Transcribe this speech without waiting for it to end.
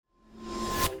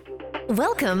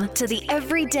Welcome to the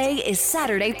Everyday is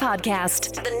Saturday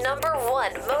podcast, the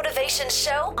 #1 motivation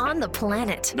show on the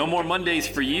planet. No more Mondays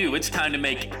for you. It's time to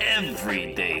make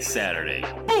every day Saturday.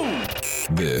 Boom!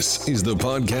 This is the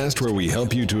podcast where we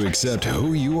help you to accept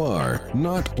who you are,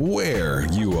 not where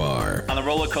you are. On the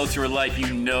roller coaster of life,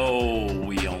 you know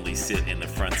we only sit in the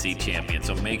front seat, champion.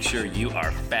 So make sure you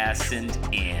are fastened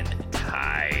and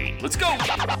tight. Let's go!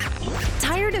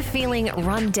 Tired of feeling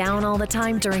run down all the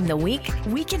time during the week?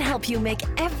 We can help you make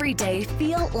every day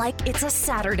feel like it's a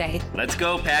Saturday. Let's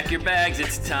go. Pack your bags.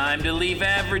 It's time to leave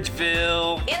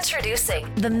Averageville.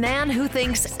 Introducing the man who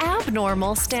thinks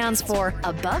abnormal stands for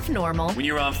above normal. When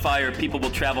you're on fire, people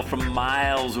will travel from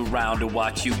miles around to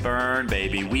watch you burn,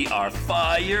 baby. We are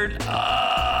fired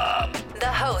up.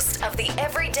 The host of the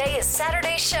Everyday is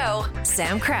Saturday show,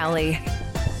 Sam Crowley.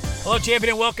 Hello,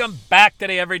 champion, and welcome back to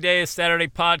the Everyday is Saturday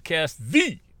podcast,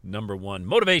 the #1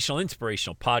 motivational,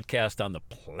 inspirational podcast on the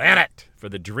planet for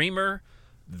the dreamer,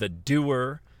 the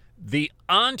doer, the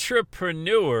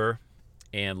entrepreneur,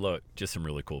 and look, just some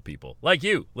really cool people like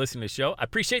you listening to the show. I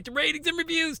appreciate the ratings and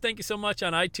reviews. Thank you so much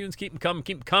on iTunes. Keep them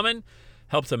coming.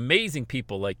 Helps amazing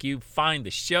people like you find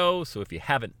the show. So if you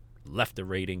haven't left a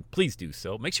rating, please do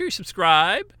so. Make sure you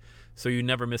subscribe so you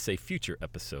never miss a future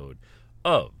episode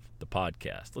of the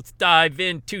podcast. Let's dive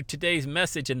into today's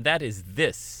message, and that is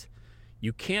this.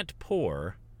 You can't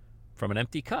pour from an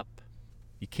empty cup.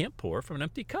 You can't pour from an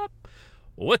empty cup.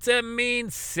 What's that mean,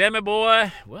 Sammy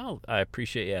boy? Well, I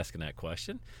appreciate you asking that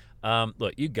question.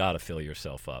 Look, you got to fill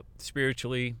yourself up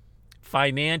spiritually,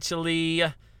 financially,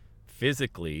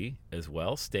 physically as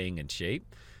well, staying in shape,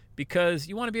 because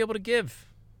you want to be able to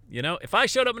give. You know, if I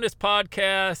showed up in this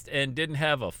podcast and didn't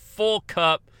have a full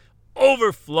cup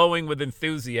overflowing with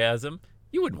enthusiasm,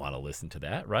 you wouldn't want to listen to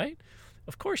that, right?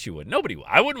 Of course you wouldn't.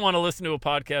 I wouldn't want to listen to a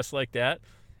podcast like that.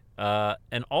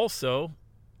 And also,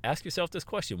 ask yourself this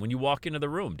question. When you walk into the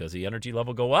room, does the energy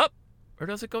level go up or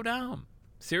does it go down?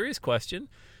 Serious question.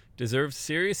 Deserves a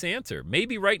serious answer.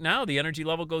 Maybe right now the energy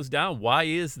level goes down. Why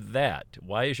is that?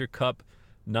 Why is your cup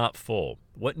not full?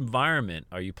 What environment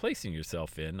are you placing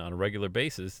yourself in on a regular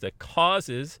basis that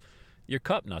causes your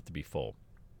cup not to be full?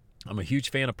 I'm a huge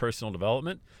fan of personal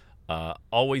development,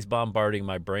 always bombarding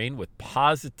my brain with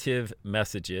positive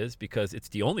messages because it's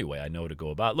the only way I know to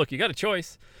go about it. Look, you got a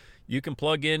choice. You can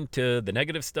plug into the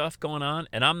negative stuff going on,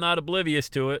 and I'm not oblivious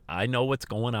to it. I know what's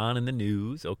going on in the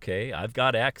news, okay? I've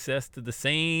got access to the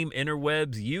same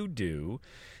interwebs you do.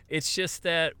 It's just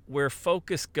that where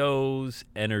focus goes,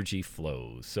 energy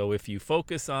flows. So if you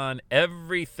focus on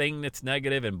everything that's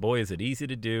negative, and boy, is it easy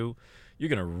to do, you're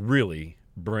going to really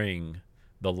bring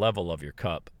the level of your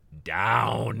cup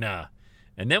down.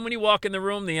 And then when you walk in the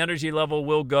room, the energy level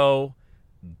will go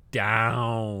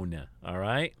down. All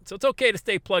right? So it's okay to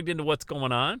stay plugged into what's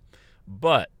going on.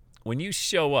 But when you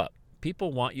show up,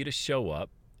 people want you to show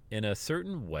up in a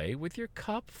certain way with your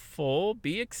cup full.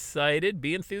 Be excited,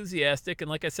 be enthusiastic. And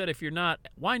like I said, if you're not,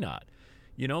 why not?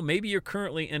 You know, maybe you're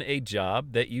currently in a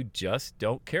job that you just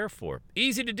don't care for.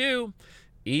 Easy to do.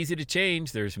 Easy to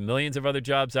change. There's millions of other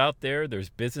jobs out there. There's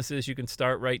businesses you can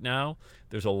start right now.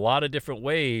 There's a lot of different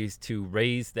ways to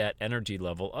raise that energy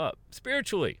level up.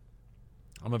 Spiritually,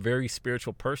 I'm a very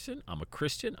spiritual person. I'm a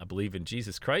Christian. I believe in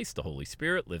Jesus Christ. The Holy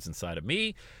Spirit lives inside of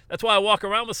me. That's why I walk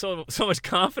around with so much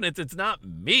confidence. It's not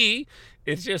me.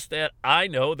 It's just that I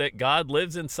know that God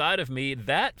lives inside of me.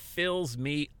 That fills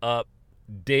me up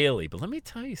daily. But let me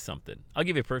tell you something. I'll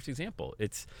give you a perfect example.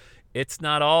 It's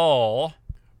not all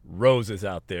roses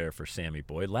out there for Sammy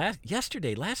boy. Last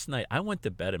night, I went to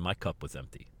bed and my cup was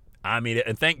empty. I mean,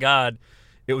 and thank God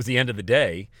it was the end of the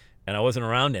day and I wasn't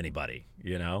around anybody,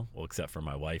 you know, well, except for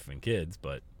my wife and kids.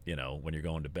 But, you know, when you're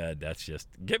going to bed, that's just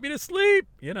get me to sleep,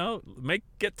 you know,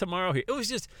 get tomorrow here.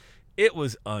 It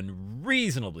was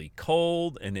unreasonably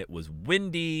cold and it was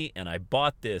windy. And I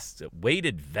bought this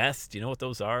weighted vest. You know what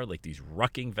those are? Like these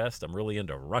rucking vests. I'm really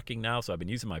into rucking now. So I've been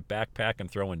using my backpack and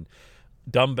throwing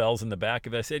dumbbells in the back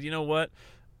of it. I said, you know what?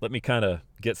 Let me kind of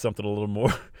get something a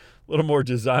little more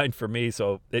designed for me.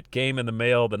 So it came in the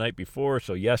mail the night before.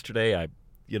 So yesterday I,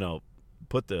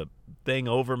 put the thing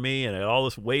over me and all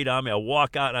this weight on me. I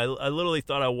walk out and I literally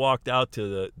thought I walked out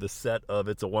to the set of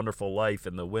It's a Wonderful Life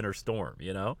in the winter storm,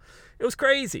 you know? It was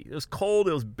crazy. It was cold.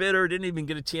 It was bitter. Didn't even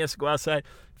get a chance to go outside.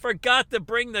 Forgot to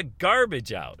bring the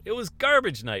garbage out. It was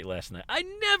garbage night last night. I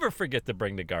never forget to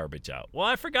bring the garbage out. Well,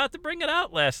 I forgot to bring it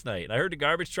out last night. I heard the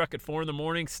garbage truck at 4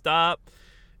 a.m. stop,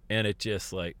 and it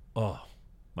just like,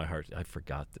 my heart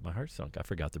sunk. I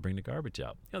forgot to bring the garbage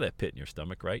out. You know that pit in your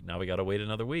stomach, right? Now we got to wait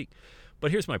another week. But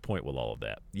here's my point with all of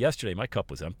that. Yesterday, my cup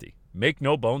was empty. Make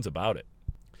no bones about it.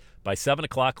 By 7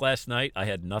 o'clock last night, I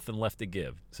had nothing left to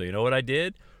give. So you know what I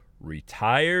did?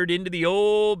 Retired into the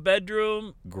old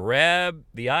bedroom, grabbed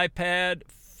the iPad,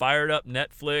 fired up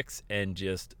Netflix, and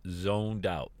just zoned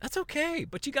out. That's okay,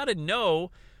 but you got to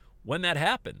know when that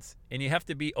happens, and you have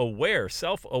to be aware,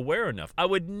 self-aware enough. I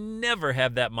would never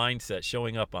have that mindset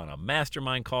showing up on a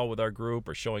mastermind call with our group,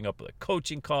 or showing up with a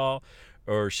coaching call,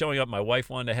 or showing up, my wife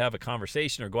wanted to have a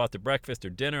conversation or go out to breakfast or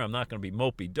dinner. I'm not going to be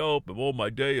mopey dope, but oh, my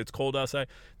day, it's cold outside.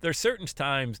 There's certain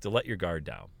times to let your guard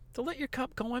down, to let your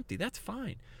cup go empty. That's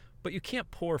fine, but you can't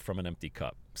pour from an empty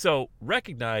cup. So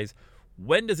recognize,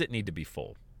 when does it need to be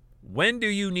full? When do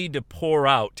you need to pour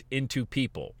out into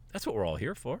people? That's what we're all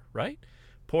here for, right?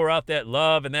 Pour out that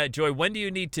love and that joy. When do you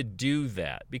need to do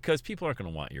that? Because people aren't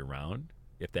going to want you around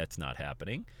if that's not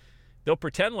happening. They'll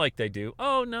pretend like they do.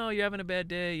 Oh, no, you're having a bad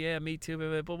day. Yeah, me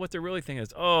too. But what they're really thinking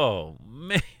is, oh,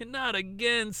 man, not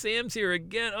again. Sam's here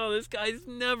again. Oh, this guy's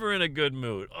never in a good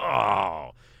mood.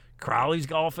 Oh, Crowley's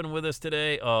golfing with us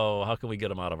today. Oh, how can we get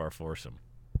him out of our foursome?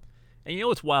 And you know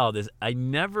what's wild is I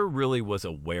never really was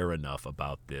aware enough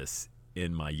about this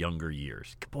in my younger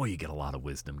years. Boy, you get a lot of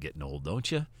wisdom getting old,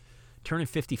 don't you? Turning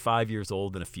 55 years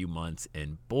old in a few months,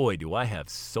 and boy, do I have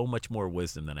so much more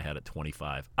wisdom than I had at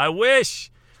 25. I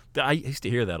wish. I used to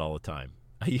hear that all the time.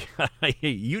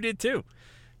 You did too.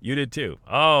 You did too.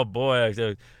 Oh boy,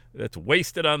 that's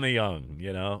wasted on the young.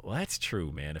 You know, well, that's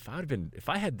true, man. If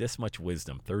I had this much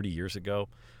wisdom 30 years ago,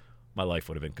 my life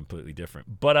would have been completely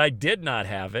different. But I did not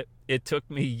have it. It took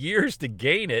me years to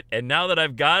gain it, and now that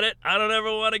I've got it, I don't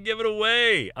ever want to give it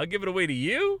away. I'll give it away to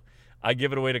you. I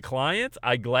give it away to clients.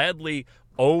 I gladly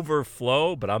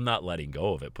overflow, but I'm not letting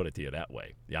go of it, put it to you that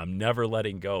way. Yeah, I'm never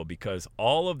letting go, because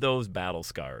all of those battle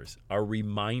scars are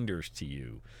reminders to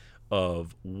you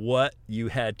of what you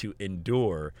had to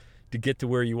endure to get to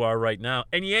where you are right now.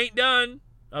 And you ain't done,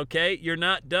 okay? You're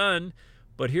not done.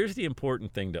 But here's the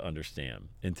important thing to understand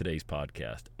in today's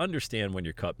podcast. Understand when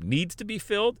your cup needs to be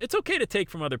filled. It's okay to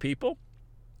take from other people.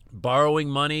 Borrowing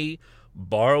money,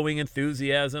 borrowing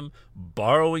enthusiasm,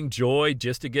 borrowing joy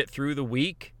just to get through the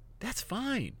week, that's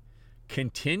fine.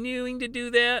 Continuing to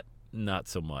do that, not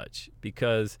so much,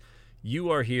 because you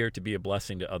are here to be a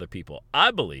blessing to other people.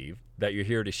 I believe that you're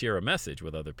here to share a message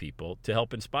with other people to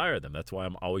help inspire them. That's why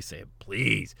I'm always saying,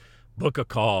 please book a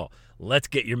call. Let's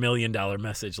get your $1 million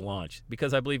message launched,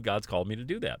 because I believe God's called me to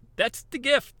do that. That's the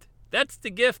gift. That's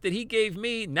the gift that he gave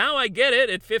me. Now I get it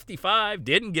at 55.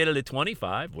 Didn't get it at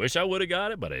 25. Wish I would have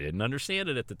got it, but I didn't understand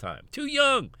it at the time. Too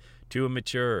young, too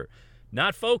immature,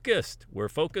 not focused. Where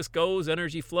focus goes,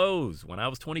 energy flows. When I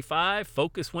was 25,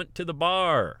 focus went to the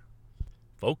bar.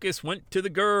 Focus went to the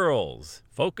girls.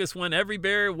 Focus went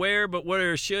everywhere but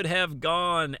where it should have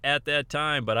gone at that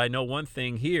time. But I know one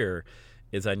thing here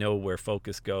is I know where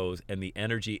focus goes, and the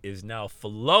energy is now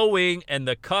flowing, and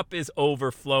the cup is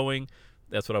overflowing.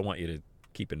 That's what I want you to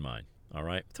keep in mind, all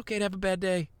right? It's okay to have a bad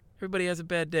day. Everybody has a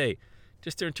bad day.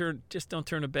 Just don't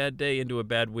turn a bad day into a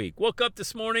bad week. Woke up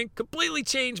this morning, completely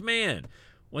changed man.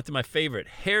 Went to my favorite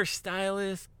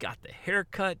hairstylist, got the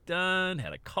haircut done,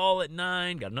 had a call at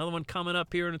 9, got another one coming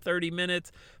up here in 30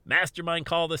 minutes, mastermind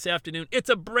call this afternoon. It's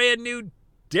a brand new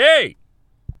day,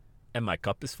 and my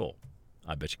cup is full.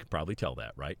 I bet you could probably tell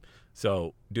that, right?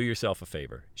 So do yourself a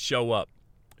favor. Show up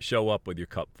with your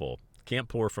cup full. Can't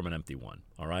pour from an empty one,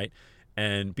 all right?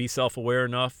 And be self-aware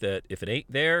enough that if it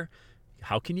ain't there,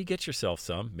 how can you get yourself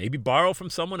some? Maybe borrow from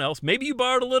someone else. Maybe you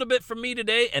borrowed a little bit from me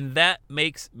today, and that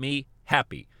makes me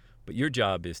happy. But your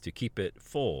job is to keep it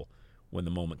full when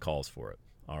the moment calls for it,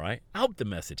 all right? I hope the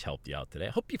message helped you out today.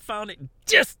 I hope you found it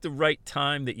just the right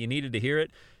time that you needed to hear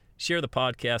it. Share the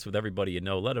podcast with everybody you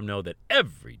know. Let them know that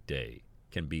every day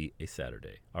can be a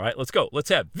Saturday. All right, let's go. Let's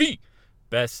have the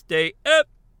best day ever.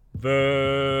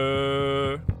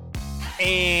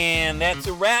 And that's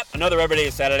a wrap. Another Everyday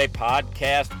Saturday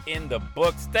podcast in the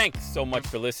books. Thanks so much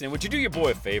for listening. Would you do your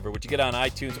boy a favor? Would you get on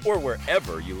iTunes or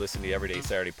wherever you listen to the Everyday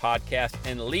Saturday podcast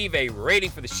and leave a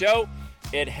rating for the show?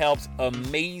 It helps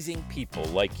amazing people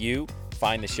like you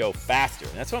find the show faster.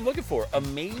 And that's what I'm looking for,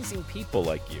 amazing people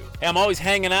like you. Hey, I'm always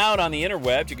hanging out on the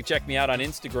interwebs. You can check me out on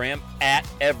Instagram at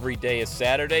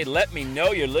EverydayIsSaturday. Let me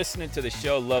know you're listening to the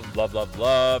show.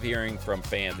 Love hearing from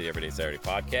fans of the Everyday Saturday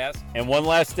podcast. And one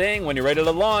last thing, when you're ready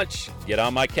to launch, get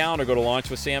on my calendar, go to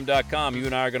launchwithsam.com. You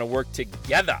and I are going to work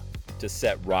together to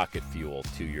set rocket fuel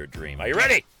to your dream. Are you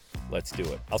ready? Let's do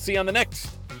it. I'll see you on the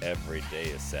next Everyday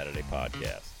is Saturday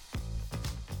podcast.